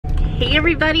Hey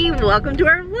everybody, welcome to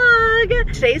our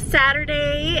vlog. Today's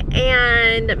Saturday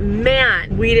and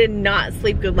man, we did not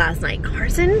sleep good last night.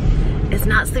 Carson is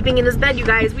not sleeping in his bed, you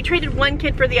guys. We traded one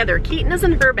kid for the other. Keaton is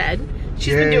in her bed.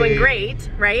 She's been doing great,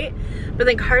 right? But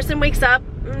then Carson wakes up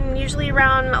usually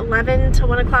around 11 to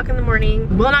 1 o'clock in the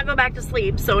morning. Will not go back to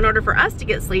sleep. So in order for us to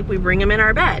get sleep, we bring him in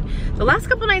our bed. The last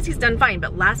couple nights he's done fine,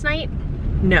 but last night,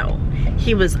 no.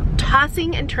 He was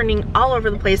tossing and turning all over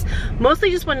the place.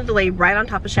 Mostly just wanted to lay right on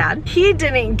top of Shad. He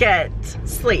didn't get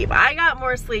sleep. I got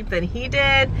more sleep than he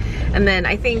did. And then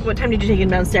I think, what time did you take him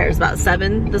downstairs? About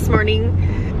 7 this morning.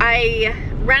 I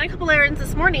ran a couple errands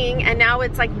this morning and now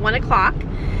it's like 1 o'clock.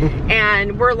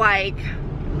 And we're like,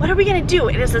 what are we gonna do?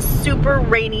 It is a super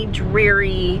rainy,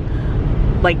 dreary,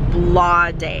 like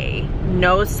blah day.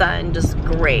 No sun, just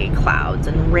gray clouds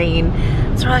and rain.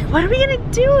 So we're like, what are we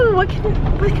gonna do? What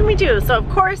can we do? So of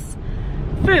course,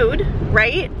 food,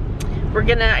 right?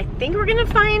 I think we're gonna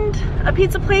find a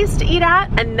pizza place to eat at,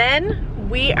 and then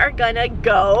we are gonna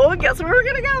go, guess where we're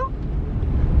gonna go?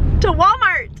 To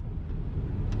Walmart.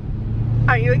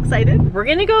 Are you excited? We're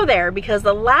gonna go there because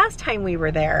the last time we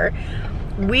were there,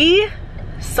 we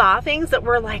saw things that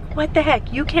were like, what the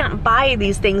heck? You can't buy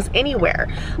these things anywhere.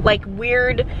 Like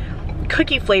weird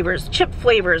cookie flavors, chip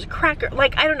flavors, cracker,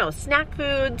 like, I don't know, snack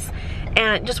foods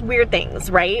and just weird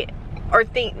things, right? Or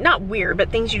not weird, but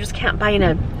things you just can't buy in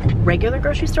a regular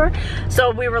grocery store.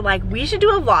 So we were like, we should do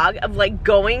a vlog of like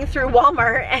going through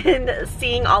Walmart and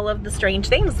seeing all of the strange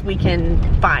things we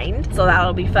can find. So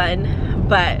that'll be fun.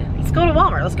 But let's go to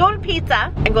Walmart. Let's go to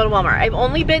pizza and go to Walmart. I've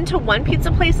only been to one pizza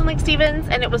place in Lake Stevens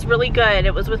and it was really good.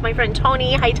 It was with my friend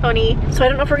Tony. Hi Tony. So I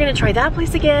don't know if we're gonna try that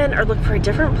place again or look for a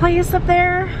different place up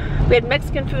there. We had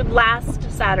Mexican food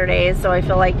last Saturday, so I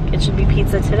feel like it should be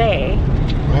pizza today.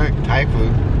 What? Thai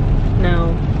food?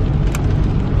 No.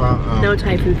 No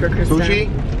Thai food for Krista. Sushi?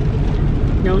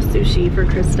 No sushi for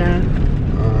Krista.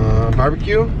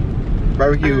 Barbecue?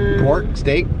 Barbecue pork,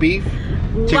 steak, beef,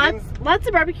 chicken? Lots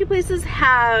of barbecue places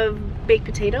have baked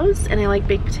potatoes, and I like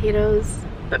baked potatoes.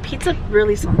 But pizza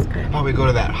really sounds good. Probably go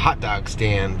to that hot dog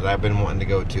stand that I've been wanting to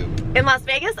go to. In Las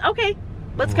Vegas? Okay.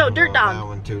 Let's go. Dirt Dog. That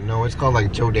one too. No, it's called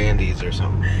like Joe Dandy's or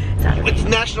something. It's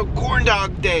National Corn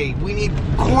Dog Day. We need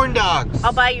corn dogs.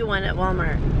 I'll buy you one at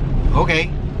Walmart. Okay.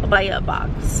 I'll buy you a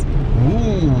box.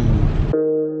 Ooh.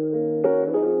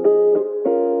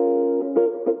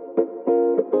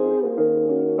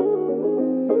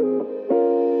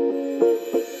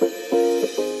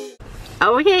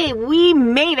 Okay, we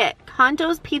made it.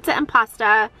 Conto's Pizza and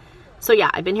Pasta. So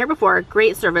yeah, I've been here before.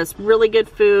 Great service, really good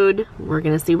food. We're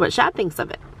gonna see what Shad thinks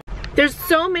of it. There's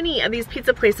so many of these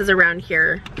pizza places around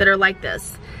here that are like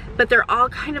this, but they're all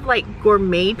kind of like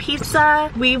gourmet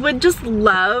pizza. We would just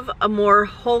love a more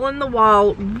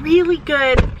hole-in-the-wall, really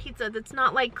good pizza that's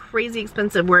not like crazy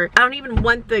expensive, where I don't even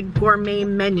want the gourmet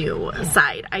menu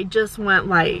side. I just want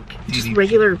like just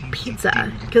regular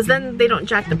pizza, because then they don't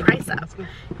jack the price up.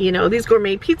 You know, these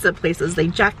gourmet pizza places, they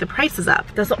jack the prices up.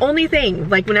 That's the only thing.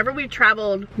 Like whenever we've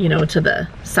traveled, you know, to the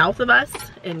south of us,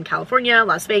 in California,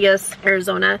 Las Vegas,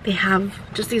 Arizona, they have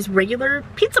just these regular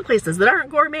pizza places that aren't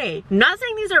gourmet. I'm not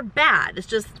saying these are bad, it's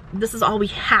just this is all we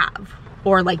have.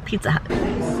 Or like Pizza Hut.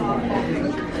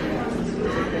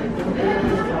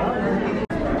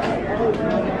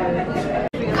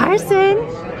 Carson!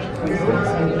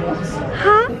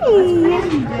 Hi!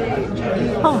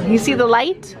 Oh, you see the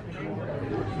light?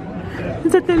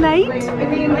 Is that the light?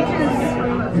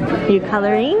 Are you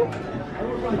coloring?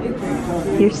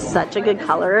 You're such a good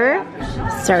colorer.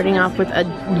 Starting off with a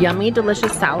yummy,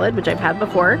 delicious salad, which I've had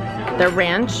before. The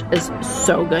ranch is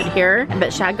so good here.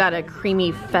 But Shad got a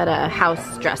creamy feta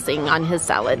house dressing on his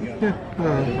salad. Yeah,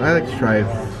 I like to try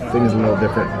things a little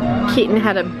different. Keaton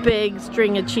had a big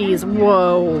string of cheese.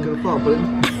 Whoa. It's gonna fall, but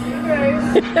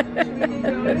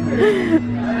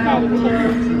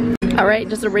All right,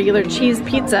 just a regular cheese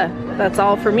pizza. That's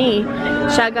all for me.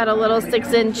 Shad got a little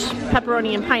 6-inch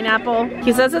pepperoni and pineapple.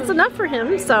 He says it's enough for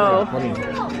him, so.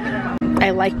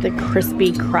 I like the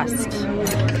crispy crust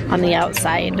on the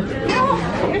outside.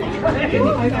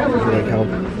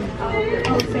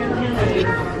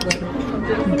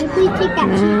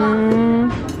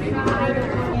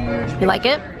 You like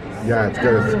it? Yeah, it's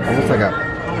good. It's almost like a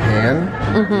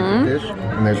pan dish,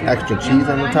 and there's extra cheese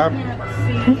on the top.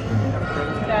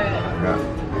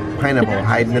 Pineapple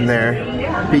hiding in there,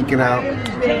 peeking out.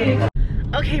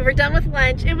 Okay, we're done with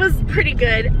lunch. It was pretty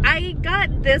good. I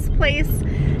got this place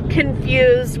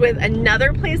confused with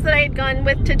another place that I had gone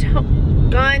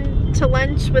to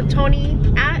lunch with Tony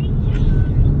at.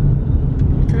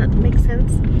 Does that make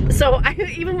sense? So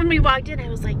even when we walked in, I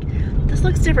was like, this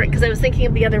looks different because I was thinking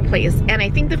of the other place, and I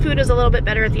think the food is a little bit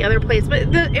better at the other place, but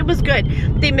it was good.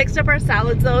 They mixed up our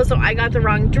salads though, so I got the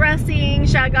wrong dressing,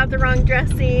 Shad got the wrong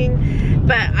dressing,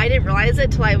 but I didn't realize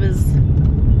it till I was,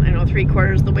 I don't know,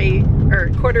 3/4 of the way, or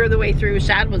 1/4 of the way through.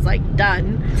 Shad was like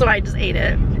done, so I just ate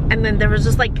it. And then there was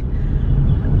just like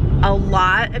a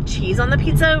lot of cheese on the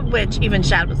pizza, which even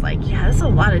Shad was like, yeah, this is a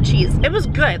lot of cheese. It was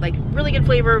good, like really good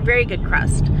flavor, very good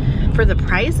crust. For the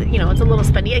price, you know, it's a little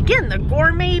spendy. Again, the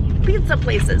gourmet pizza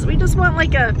places. We just want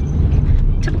like a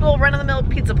typical run-of-the-mill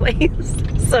pizza place.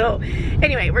 So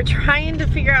anyway, we're trying to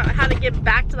figure out how to get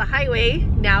back to the highway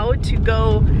now to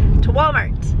go to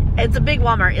Walmart. It's a big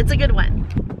Walmart, it's a good one.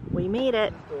 We made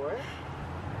it.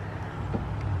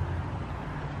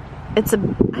 It's a,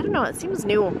 I don't know, it seems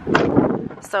new.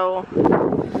 So,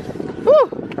 whew,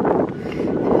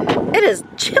 it is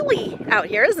chilly out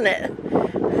here, isn't it?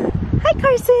 Hi,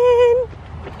 Carson.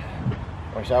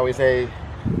 Or shall we say,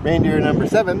 reindeer number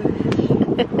 7.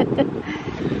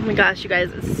 Oh my gosh, you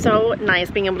guys, it's so nice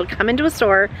being able to come into a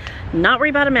store, not worry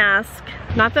about a mask.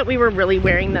 Not that we were really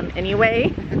wearing them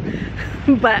anyway,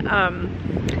 but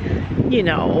you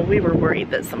know, we were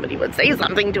worried that somebody would say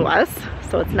something to us.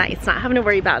 So it's nice not having to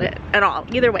worry about it at all,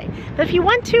 either way. But if you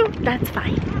want to, that's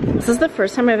fine. This is the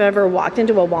first time I've ever walked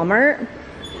into a Walmart,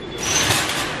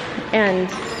 and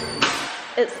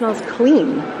it smells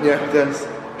clean. Yeah, it does.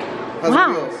 How's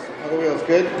Wow. the wheels? Are the wheels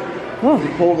good? Oh. Did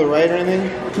you pull the right or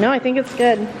anything? No, I think it's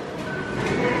good.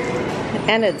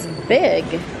 And it's big.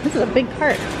 This is a big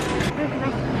cart.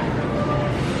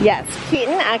 Yes,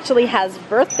 Keaton actually has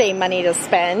birthday money to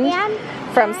spend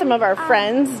from some of our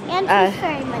friends. And tooth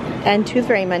fairy money. And tooth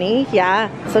fairy money, yeah.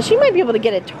 So she might be able to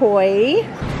get a toy.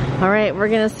 All right, we're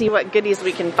gonna see what goodies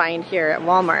we can find here at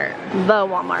Walmart. The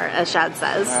Walmart, as Shad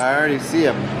says. I already see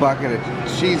a bucket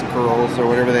of cheese curls or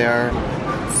whatever they are.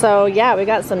 So yeah, we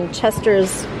got some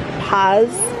Chester's paws.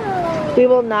 We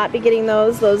will not be getting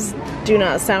those. Those do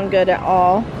not sound good at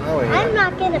all. Oh yeah. I'm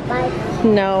not gonna buy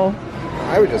them. No.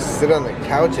 I would just sit on the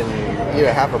couch and eat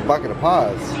a half a bucket of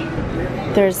paws.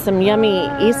 There's some yummy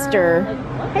Easter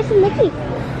Carson, Mickey.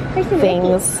 Carson,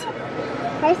 things. Mickey.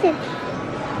 Carson,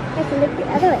 look the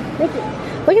other way. Mickey.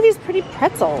 Look at these pretty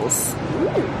pretzels.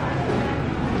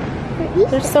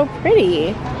 They're so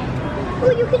pretty.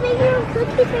 Oh, you can make your own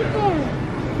cookies right there.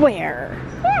 Where?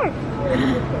 There.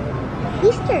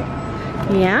 Easter.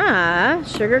 Yeah,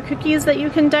 sugar cookies that you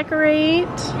can decorate.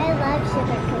 I love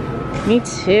sugar cookies. Me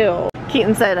too.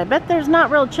 Keaton said, I bet there's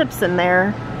not real chips in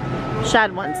there.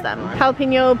 Shad wants them.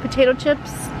 Jalapeno potato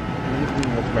chips.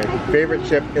 That's my favorite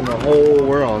chip in the whole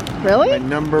world. Really?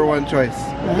 My #1 choice.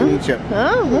 Any chip.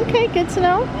 Oh, okay, good to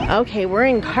know. Okay, we're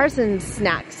in Carson's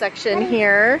snack section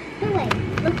here.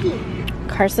 Looky.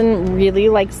 Carson really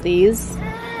likes these.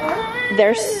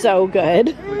 They're so good.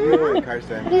 What do you like,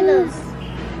 Carson? Look at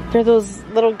those. They're those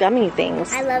little gummy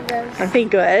things. I love those. Aren't they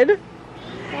good?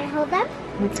 Can I hold them?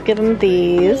 Let's give him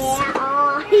these. Yeah,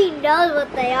 oh, he knows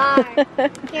what they are.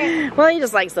 Here. Well, he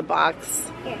just likes the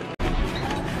box. Here.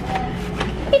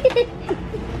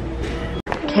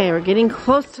 Okay, we're getting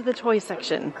close to the toy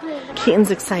section. Keaton's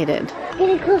excited.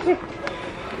 Getting closer.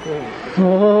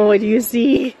 Oh, what do you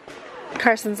see?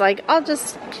 Carson's like, I'll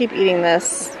just keep eating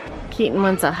this. Keaton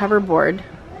wants a hoverboard.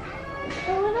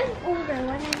 So when I'm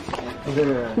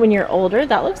older, When you're older,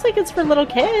 that looks like it's for little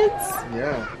kids.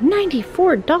 Yeah.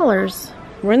 $94.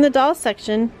 We're in the doll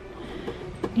section.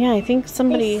 Yeah, I think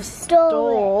somebody They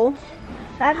stole stole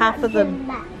half of the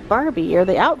Barbie or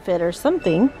the outfit or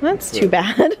something. That's too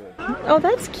bad. Oh,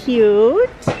 that's cute.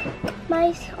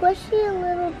 my squishy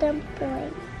little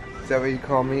dumpling. Is that what you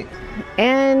call me?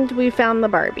 And we found the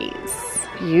Barbies.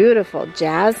 Beautiful.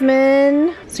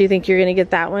 Jasmine. So you think you're gonna get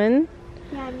that one?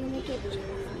 Yeah, I'm gonna get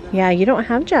Yeah, you don't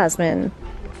have Jasmine.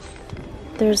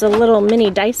 There's a little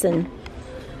mini Dyson.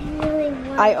 really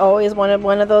want I always wanted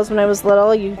one of those when I was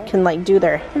little. You can like do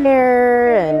their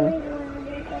hair and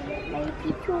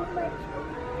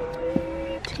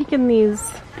taking these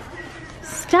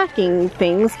stacking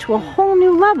things to a whole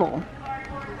new level.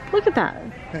 Look at that.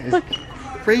 That is Look,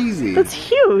 crazy. that's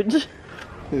huge.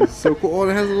 It's so cool. Oh,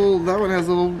 it has a little, that one has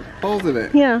little balls in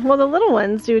it. Yeah, well the little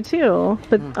ones do too,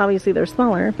 but obviously they're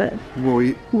smaller, but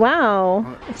Well, wow,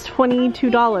 it's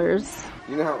 $22.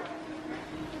 you know how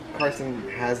Carson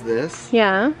has this?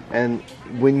 Yeah. And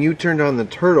when you turned on the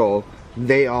turtle,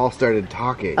 they all started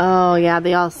talking. Oh yeah,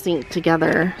 they all sync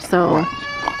together, so.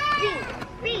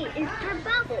 B is for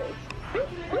bubbles.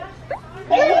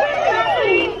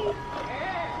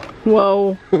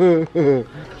 Whoa. Count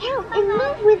and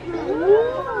move with me.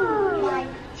 1,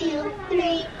 2,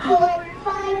 3, 4,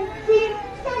 5, 6,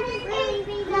 7, 8,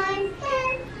 9,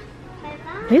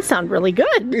 10. They sound really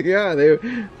good. Yeah, they're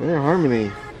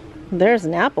harmony. There's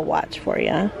an Apple Watch for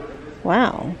you.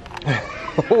 Wow.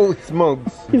 Holy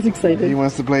smokes. He's excited. He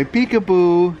wants to play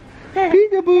peekaboo.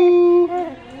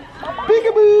 Peekaboo.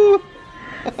 Peekaboo.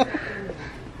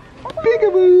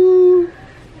 Peekaboo.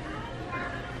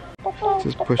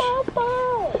 Just push.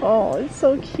 Oh, it's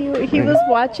so cute. He was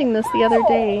watching this the other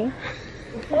day.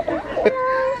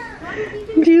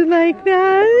 Do you like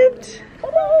that?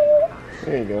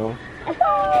 There you go.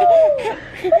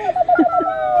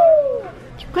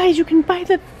 You guys, you can buy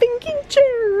the thinking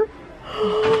chair.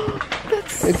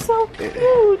 That's so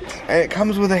cute. And it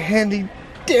comes with a handy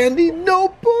dandy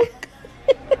notebook.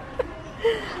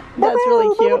 That's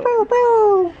really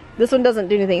cute. This one doesn't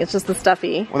do anything, it's just the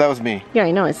stuffy. Well, that was me. Yeah,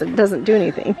 I know, I said it doesn't do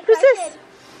anything. Who's this?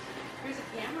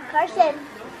 Carson.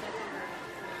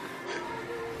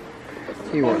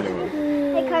 You want to.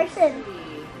 Hey, Carson.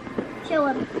 Show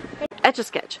him.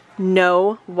 Etch-a-Sketch.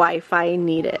 No Wi-Fi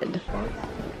needed.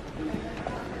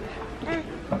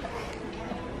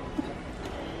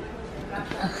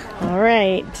 All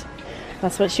right.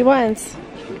 That's what she wants.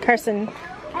 Carson,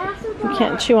 you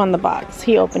can't chew on the box.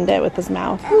 He opened it with his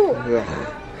mouth.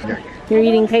 Yeah. You're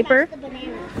eating paper?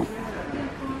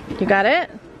 You got it?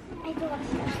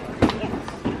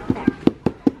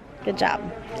 Good job.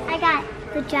 I got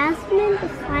the jasmine, the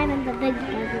slime, and the big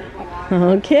one.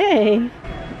 Okay.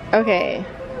 Okay.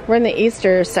 We're in the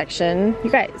Easter section. You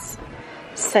guys.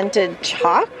 Scented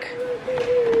chalk.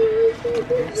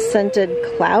 Scented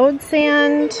cloud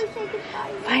sand.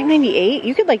 $5.98.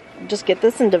 You could like just get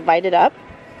this and divide it up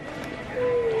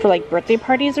for like birthday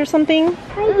parties or something.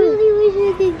 I really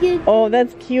wish I could get. Oh,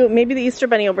 that's cute. Maybe the Easter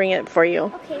Bunny will bring it for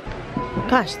you. Okay.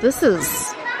 Gosh, this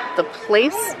is the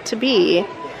place to be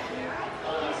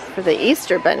for the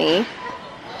Easter Bunny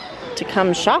to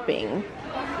come shopping.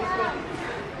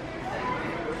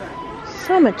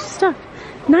 So much stuff.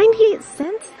 98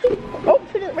 cents? Oh,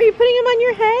 were you putting them on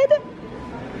your head?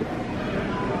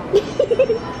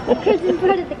 Carson put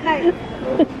it in the cart.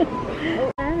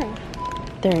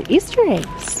 They're Easter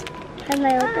eggs. Am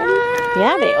I open?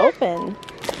 Yeah, they open.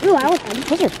 Ooh, I want them.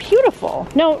 Those are beautiful.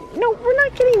 No, we're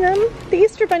not getting them. The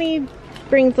Easter Bunny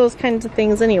brings those kinds of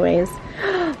things anyways.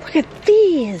 Look at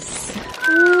these.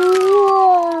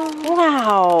 Whoa.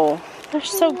 Wow. They're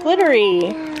so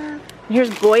glittery.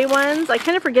 Here's boy ones. I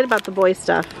kind of forget about the boy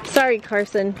stuff. Sorry,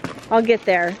 Carson. I'll get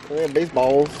there. Yeah,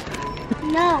 baseballs.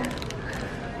 No.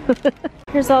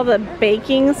 Here's all the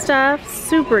baking stuff.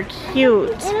 Super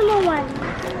cute. Animal one.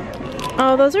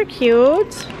 Oh, those are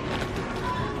cute.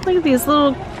 Look at these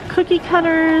little cookie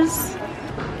cutters.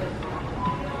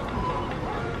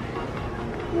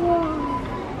 Whoa.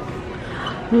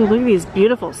 Ooh, look at these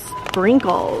beautiful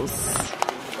sprinkles.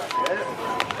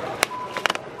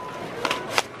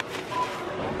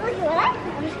 Look what I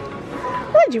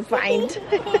found. What'd you find?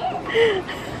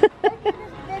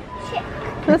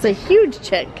 That's a huge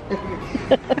chick.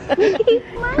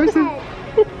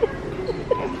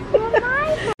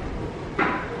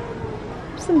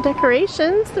 Some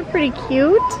decorations, they're pretty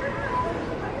cute.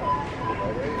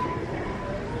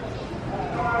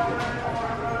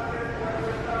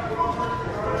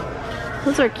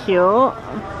 Those are cute.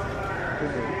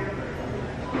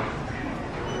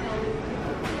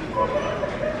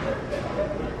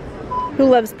 Who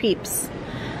loves Peeps?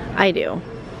 I do.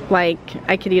 Like,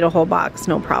 I could eat a whole box,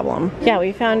 no problem. Yeah,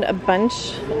 we found a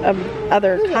bunch of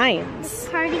other kinds.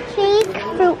 Party cake,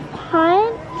 fruit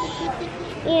punch,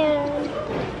 and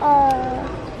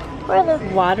what are the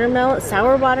Watermelon,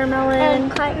 sour watermelon.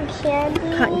 and cotton candy.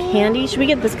 Cotton candy. Should we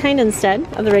get this kind instead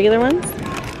of the regular ones?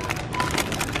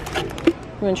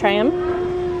 You want to try them?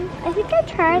 I think I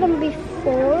tried them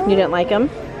before. You didn't like them?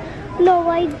 No,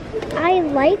 I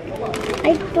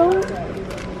don't.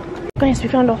 Guys, we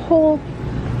found a whole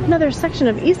another section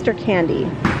of Easter candy.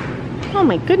 Oh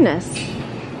my goodness.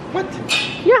 What?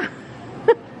 Yeah.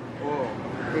 Oh,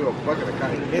 big old bucket of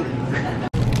cotton candy.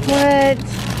 What?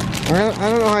 I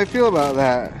don't know how I feel about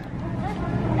that.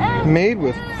 Made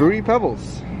with Fruity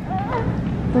Pebbles.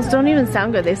 Those don't even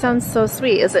sound good. They sound so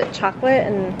sweet. Is it chocolate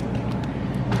and...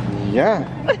 Yeah.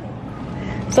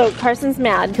 So Carson's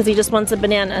mad because he just wants a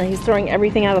banana. He's throwing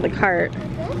everything out of the cart.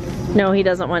 No, he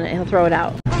doesn't want it. He'll throw it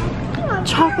out.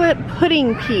 Chocolate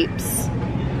pudding Peeps.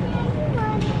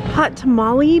 Hot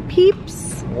tamale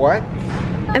Peeps. What?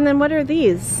 And then what are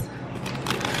these?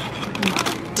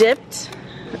 Dipped.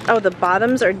 Oh, the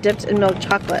bottoms are dipped in milk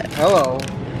chocolate. Hello.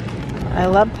 I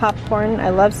love popcorn. I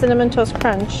love Cinnamon Toast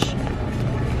Crunch.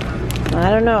 I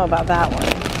don't know about that one.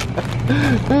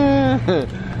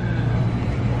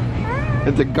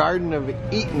 It's a garden of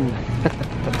eating.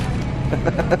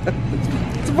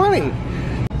 It's funny.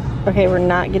 Okay, we're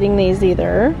not getting these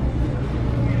either.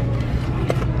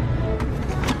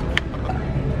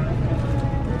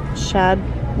 Shad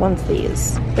wants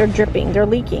these. They're dripping, they're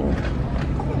leaking.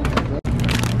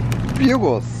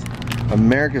 Bugles,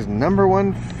 America's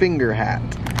 #1 finger hat.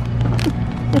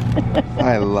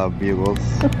 I love Bugles.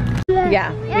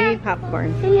 Yeah, we need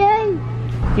popcorn.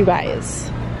 You guys,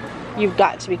 you've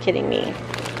got to be kidding me.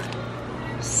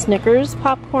 Snickers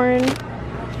popcorn,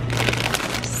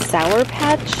 Sour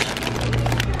Patch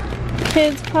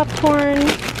Kids popcorn,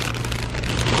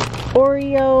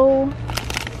 Oreo.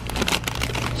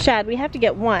 Shad, we have to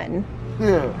get one.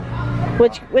 Yeah.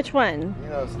 Which one? You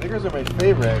know, Snickers are my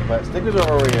favorite, but Snickers or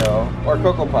Oreo or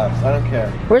Cocoa Puffs. I don't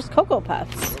care. Where's Cocoa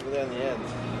Puffs? Over there in the end.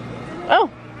 Oh.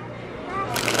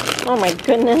 Oh my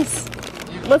goodness.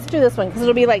 Let's do this one because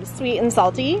it'll be like sweet and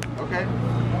salty. Okay.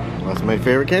 That's my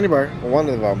favorite candy bar. One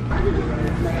of them.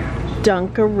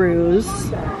 Dunkaroos.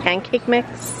 Pancake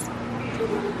mix.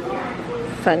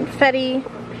 Funfetti.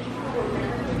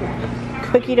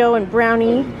 Cookie dough and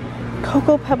brownie.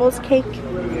 Cocoa Pebbles cake.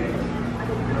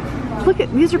 Look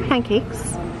at, these are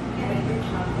pancakes.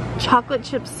 Chocolate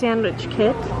chip sandwich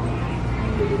kit.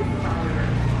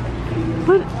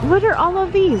 What are all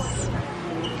of these?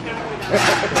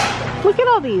 Look at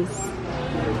all these.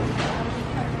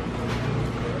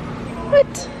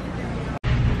 What?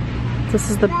 This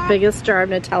is the biggest jar of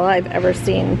Nutella I've ever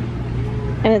seen.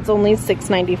 And it's only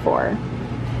 $6.94.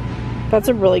 That's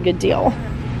a really good deal.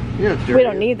 You know, dirty, we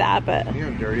don't need that, but... You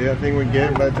know how dirty that thing would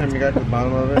get by the time you got to the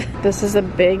bottom of it? This is a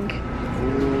big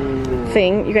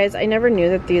thing. You guys, I never knew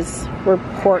that these were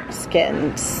pork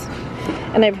skins.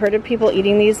 And I've heard of people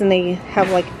eating these and they have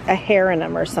like a hair in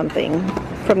them or something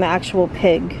from the actual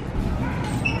pig.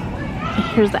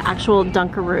 Here's the actual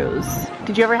Dunkaroos.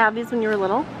 Did you ever have these when you were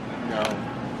little? No.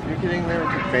 You're kidding? They were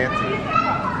too fancy.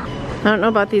 I don't know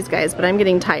about these guys, but I'm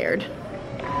getting tired.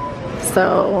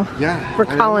 So, yeah, we're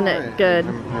calling it good.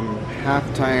 I'm half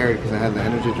tired because I had the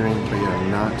energy drink, but yeah, I'm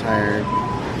not tired.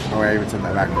 Oh, I even said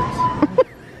that backwards.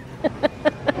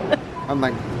 I'm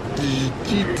like...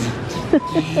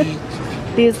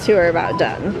 These two are about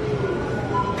done.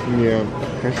 Yeah,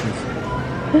 Christmas.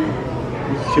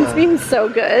 It's being so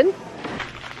good.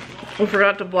 We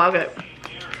forgot to vlog it.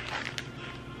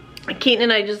 Keaton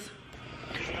and I just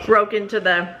broke into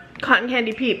the cotton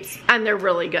candy Peeps, and they're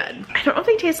really good. I don't know if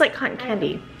they taste like cotton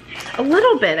candy. A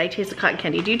little bit I taste the cotton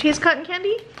candy. Do you taste cotton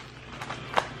candy?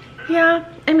 Yeah,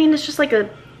 I mean it's just like a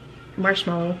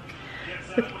marshmallow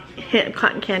with a hint of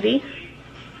cotton candy.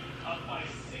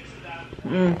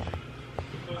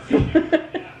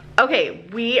 Okay,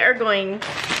 we are going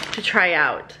to try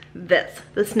out the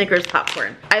Snickers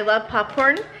popcorn. I love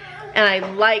popcorn and I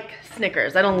like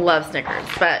Snickers. I don't love Snickers,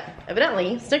 but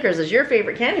evidently Snickers is your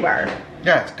favorite candy bar.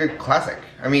 Yeah, it's a good classic.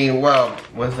 I mean, well,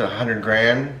 was it 100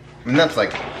 grand? I mean, that's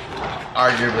like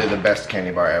arguably the best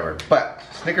candy bar ever. But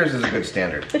Snickers is a good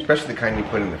standard, especially the kind you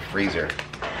put in the freezer.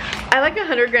 I like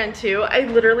 100 grand too. I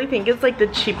literally think it's like the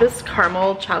cheapest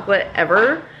caramel chocolate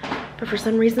ever. But for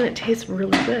some reason it tastes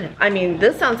really good. I mean,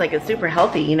 this sounds like it's super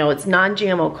healthy. You know, it's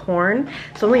non-GMO corn.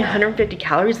 It's only 150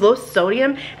 calories, low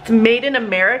sodium. It's made in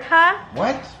America.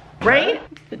 What? Right?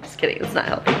 What? Just kidding, it's not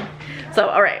healthy. So,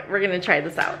 all right, we're gonna try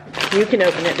this out. You can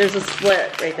open it, there's a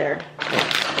split right there.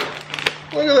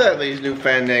 Look at that, these new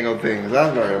fandangled things.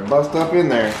 I'm going to bust up in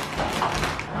there.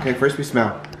 Okay, first we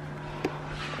smell.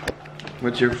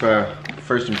 What's your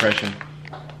first impression?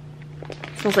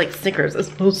 It smells like Snickers. It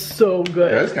smells so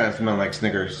good. It does kind of smell like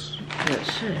Snickers. It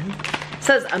should. It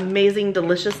says amazing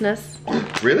deliciousness.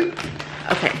 Really?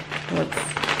 Okay, let's...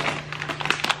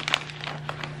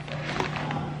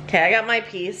 Okay, I got my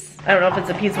piece. I don't know if it's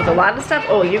a piece with a lot of stuff.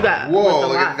 Oh, you got Whoa,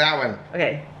 look at that one.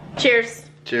 Okay, cheers.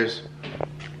 Cheers.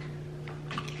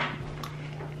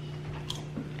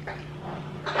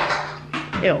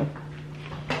 Ew.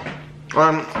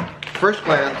 First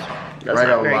glance, That's right,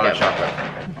 not a very lot good. of chocolate.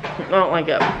 I don't like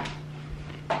it.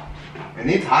 It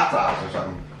needs hot sauce or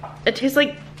something. It tastes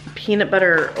like peanut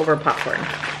butter over popcorn.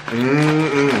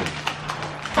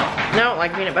 I don't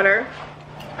like peanut butter.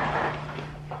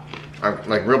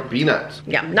 Like real peanuts.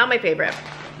 Yeah, not my favorite.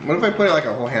 What if I put like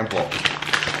a whole handful?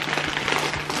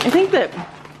 I think that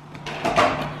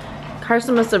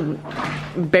Carson must have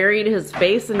buried his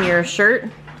face in your shirt.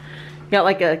 Got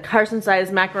like a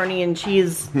Carson-sized macaroni and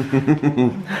cheese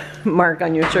mark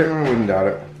on your shirt. I wouldn't doubt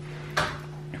it.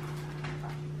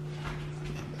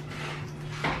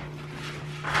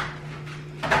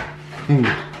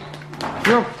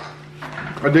 No,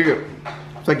 I dig it.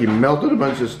 It's like you melted a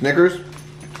bunch of Snickers,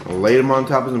 laid them on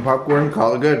top of some popcorn,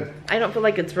 call it good. I don't feel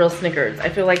like it's real Snickers. I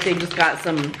feel like they just got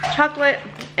some chocolate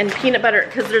and peanut butter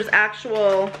because there's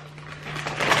actual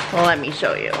Well, let me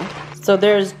show you. So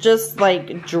there's just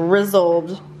like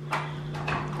drizzled,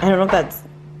 I don't know if that's,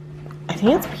 I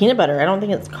think it's peanut butter. I don't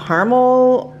think it's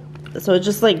caramel. So it's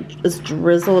just like, it's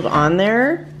drizzled on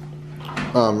there.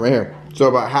 Right here. So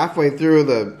about halfway through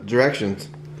the directions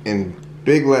in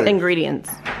big letters. Ingredients.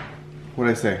 What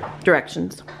did I say?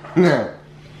 Directions. No.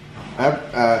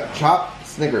 Chopped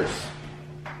Snickers.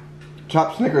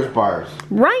 Chopped Snickers bars.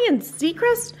 Ryan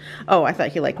Seacrest? Oh, I thought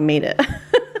he like made it.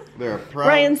 They're a proud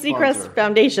Ryan Seacrest sponsor.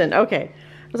 Foundation. Okay.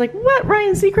 I was like, what?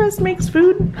 Ryan Seacrest makes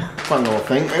food? Fun little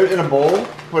thing. In a bowl,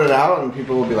 put it out, and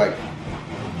people will be like,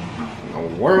 what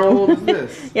in the world is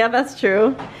this? Yeah, that's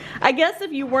true. I guess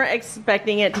if you weren't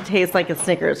expecting it to taste like a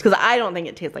Snickers, because I don't think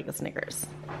it tastes like a Snickers.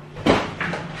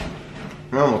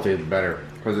 It almost tastes better,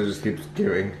 because it just keeps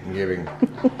giving and giving.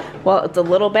 Well, it's a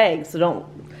little bag, so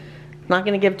not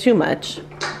gonna give too much.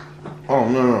 Oh,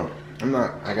 no. I'm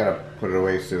not. I gotta put it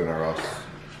away soon, or else.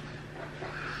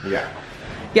 Yeah.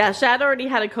 Yeah, Shad already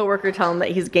had a coworker tell him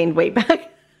that he's gained weight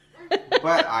back.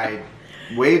 But I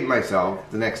weighed myself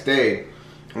the next day,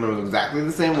 and it was exactly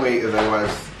the same weight as I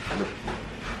was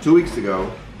 2 weeks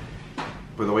ago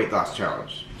for the weight loss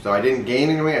challenge. So I didn't gain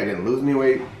any weight, I didn't lose any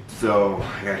weight, so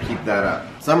I gotta keep that up.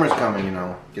 Summer's coming, you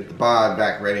know, get the bod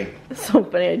back ready. It's so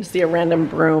funny, I just see a random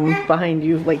broom behind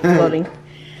you, like floating.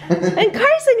 And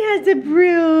Carson has a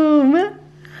broom.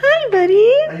 Hi,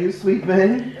 buddy. Are you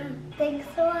sleeping? Thanks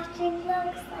for watching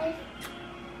Logues Life.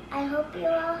 I hope you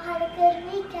all had a good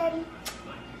weekend.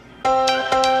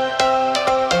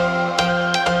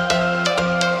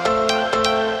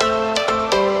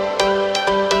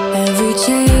 Every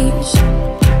change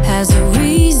has a